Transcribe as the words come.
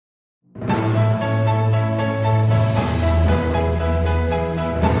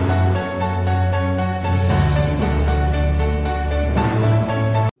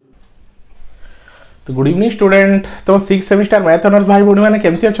तो good evening student. तो 6th semester math honours भाई भौणी मैंने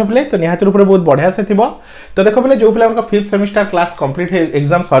केमती अच्छो पिले तो निहाती रूप बहुत बढ़िया से थिबो। तो देखो पिले जो पिला 5th semester class complete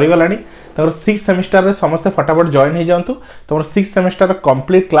exam सरी गलानी तो 6th सेमिस्टर रे समस्त फटाफट जॉइन हो जांतु। तो 6th semester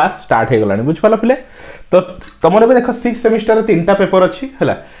complete class start हो गलानी बुझ पालो पिले। तो तुमर भी देखो 6th सेमिस्टर रे तीनटा पेपर अछि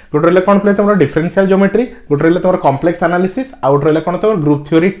हला। गोटे रहले कोन पिले तुमर डिफरेंशियल ज्योमेट्री, गोटे रहले तुमर कॉम्प्लेक्स एनालिसिस, आ गोटे रहले कोन तुमर ग्रुप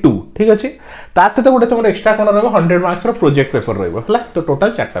थ्योरी 2 ठीक अछि। ता से तो गोटे तुमर एक्स्ट्रा कोन रहबो 100 मार्क्स रो प्रोजेक्ट पेपर रहबो हला। तो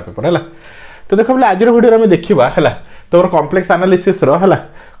टोटल 4टा पेपर हला। तो देखो बोले आज वीडियो में देखिबा हला तोर कॉम्प्लेक्स एनालिसिस रो हला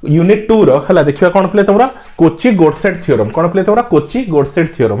यूनिट 2 रो हला देखिबा कोन प्ले तोरा कोची-गौरसैट थ्योरम कोन प्ले तोरा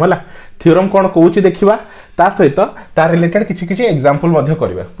कोची-गौरसैट थ्योरम हला। थ्योरम कोन कहूची देखिबा ता सहित ता रिलेटेड किछि किछि एग्जांपल मध्ये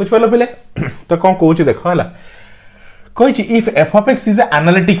करबा बुझ पालो पिले। तो कोन कहूची देखो हला कहूची if f of x is a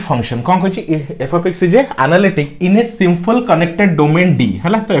analytic function cone कहूची f of x is a analytic in a simple connected domain D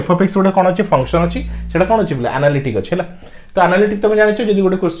हला। तो f of x गोटे कोन अछि फंक्शन अछि सेटा कोन अछि बोले एनालिटिक अछि हला। तो एनालिटिक तुम जानिछो जदी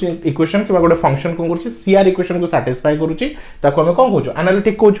गोटे क्वेश्चन इक्वेशन किबा गोटे फंक्शन कोन करछि CR इक्वेशन को सैटिस्फाई करूछि ताको हम कोन कहूछु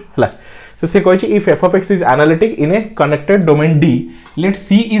एनालिटिक कहूछु हला। तो से कहछि if f of x is analytic in a connected domain D let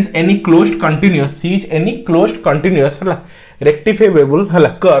C is any closed continuous हला rectifiable हला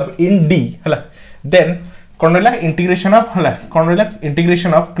curve in D हला then कोन रहला इंटीग्रेशन ऑफ हला कोन रहला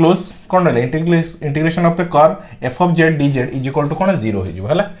इंटीग्रेशन ऑफ क्लोज कोन रहला integration of the curve f of z dz is equal to कोन 0 हो जिवो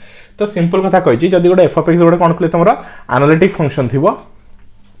हला। तो सिंपल कथा कहछि जदी गोटे f of x गोटे कोन कहले तमरा एनालिटिक फंक्शन थिबो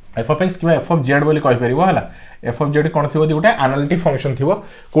f of x किबा f of z बोली कहि परिबो हला। f of z कोन थिबो गोटे एनालिटिक फंक्शन थिबो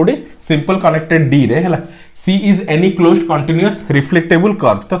कोडी सिंपल कनेक्टेड d रे हला। C is any closed continuous reflectable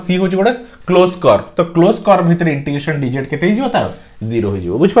curve तो C होछि गोटे क्लोज कर्व तो क्लोज कर्व भीतर इंटीग्रेशन dz केते हिजो ता 0 हो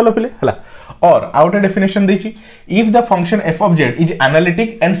जिवो बुझ पालो पिले हला। और आउट डेफिनेशन देछि if the function f of z is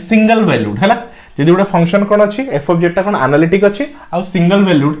analytic and single valued हला। जदी गोटे फंक्शन कोन अछि f of z ता कोन एनालिटिक अछि आ सिंगल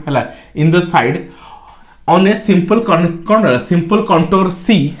वैल्यूड हला in the side on a simple contour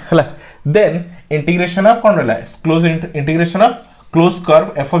C हला देन इंटीग्रेशन ऑफ कोन रहला close integration of close curve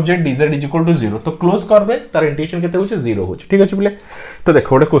f of z dz is equal to 0 तो close curve रे तार integration केते होछि 0 होछि ठीक अछि बोले। तो देखो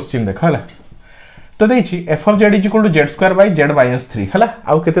गोटे क्वेश्चन देखा हला तो देछि f of z is equal to z² bye z - 3 हला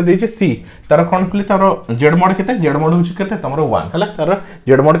आ केते देछि c तार कोन प्ले तार z mod केते z mod होछि केते तमरो 1 हला तार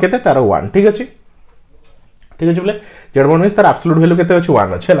z mod केते तार 1 ठीक अछि बोले z mod मींस तार एब्सोल्यूट वैल्यू केते अछि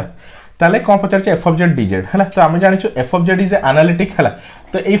 1 अछि हला। ताले कोन पचार छ f of z dz हला। तो हम जानिछु f of z is analytic हला।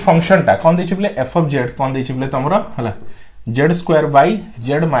 तो ए फंक्शन टा कोन देछि बोले f of z कोन देछि बोले तमरो हला z² बाय z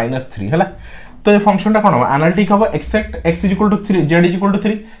 - 3 हला। तो ये फंक्शन टा कोन हो एनालिटिक हो accept x is equal to 3 z is equal to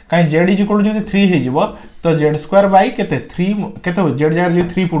 3 काई z इज इक्वल टू 3 हे जिवो तो z² बाय केते 3 केते हो z जार जे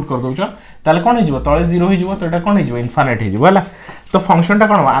 3 पुट कर दोछो ताले कोन हे जिवो तळे 0 हे जिवो तो एटा कोन हे जिवो इनफिनिट हे जिवो हला। तो फंक्शन टा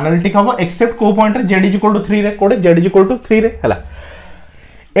कोन हो एनालिटिक हो एक्सेप्ट को पॉइंट रे z इज इक्वल टू 3 रे कोडे z इज इक्वल टू 3 रे हला।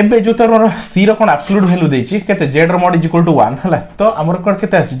 एबे जो तर c रो कोन एब्सोल्यूट वैल्यू देछि केते z row mod is equal to 1 हला। तो हमर कोन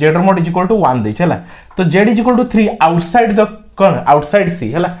केते आछि z row mod is equal to 1 देछि हला। तो z is equal to 3 outside the cone outside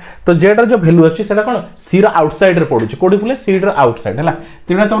c हला। तो z रो जो वैल्यू अछि सेटा कोन c रो आउटसाइड रे पडुछि कोडी बोले c रो आउटसाइड हला।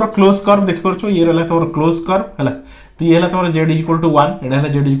 तेरा तोर क्लोज कर्व देख परछो ये रहला तोर क्लोज कर्व हला। तो ये हला तोर z इज इक्वल टू 1 एडा हला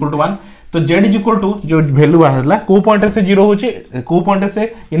z इज इक्वल टू 1 तो z इज इक्वल टू जो वैल्यू आहला को पॉइंट से 0 होछि को पॉइंट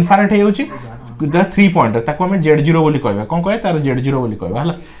से इनफिनिट हे होछि द 3 पॉइंट ताको हम z0 बोली कहबा कोन कहै तार z0 बोली कहबा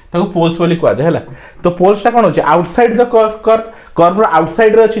हला। ताको पोल्स बोली कहै जा हला। तो पोल्स ता कोन होछि outside the curve row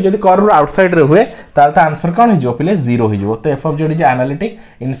outside रे अछि जदी कर्व रो आउटसाइड रे हुए ताल ता आंसर कोन हिजो पिले 0 हिजो। तो f of z is analytic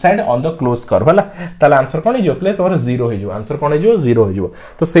inside on the close curve हला। ताल आंसर कोन हिजो पिले तोर 0 हिजो आंसर कोन हिजो 0 हिजो।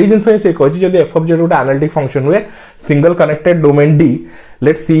 तो सही जिंस से कहछि जदी f of z गोटे एनालिटिक फंक्शन हुए single connected domain D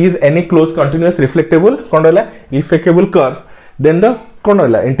let C is any closed continuous reflectable कोन रहला reflectable curve then the कोन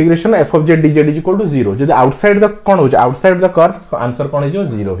रहला integration f of z dz is equal to 0 जदी आउटसाइड द कोन हो outside the curve answer कोन हिजो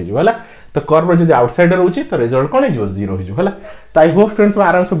 0 हिजो हला। तो curve जदी outside रहउछि तो रिजल्ट कोन हिजो 0 हिजो हला। तो आई होप स्टूडेंट तुम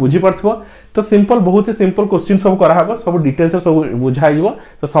आराम से बुझी परथबो। तो सिंपल बहुत ही सिंपल क्वेश्चन सब करा हबो सब डिटेल्स सब बुझाई जिवो।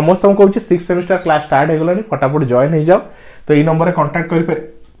 तो समस्त हम कहउछि 6th सेमेस्टर क्लास स्टार्ट हे गलानी फटाफट जॉइन हे जाओ। तो ई नंबर रे कांटेक्ट करि पर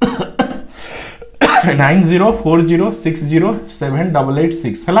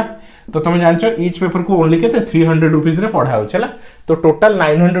 9040607886 हला। तो तुम जानछो ईच पेपर को ओनली केते 300 रुपीस रे पढ़ा हो चला। तो टोटल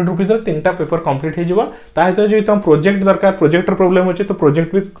 900 रुपीस रे तीनटा पेपर कंप्लीट हे जिवो। ताहे तो जे तुम प्रोजेक्ट दरकार प्रोजेक्टर प्रॉब्लम होचे तो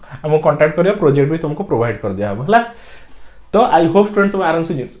प्रोजेक्ट भी हम कांटेक्ट करियो प्रोजेक्ट भी तुमको प्रोवाइड कर दिया हला। तो आई होप स्टूडेंट तुम आराम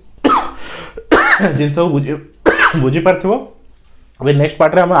से जिन सब बुझी पारथिबो। अबे नेक्स्ट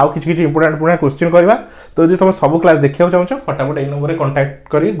पार्ट रे हम आउ किछ इंपोर्टेंट क्वेश्चन करबा। तो जे तुम सब क्लास देखियो चाहछो फटाफट ए नंबर रे कांटेक्ट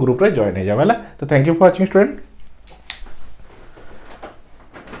करी ग्रुप रे जॉइन हे जाबला। तो thank you for watching student.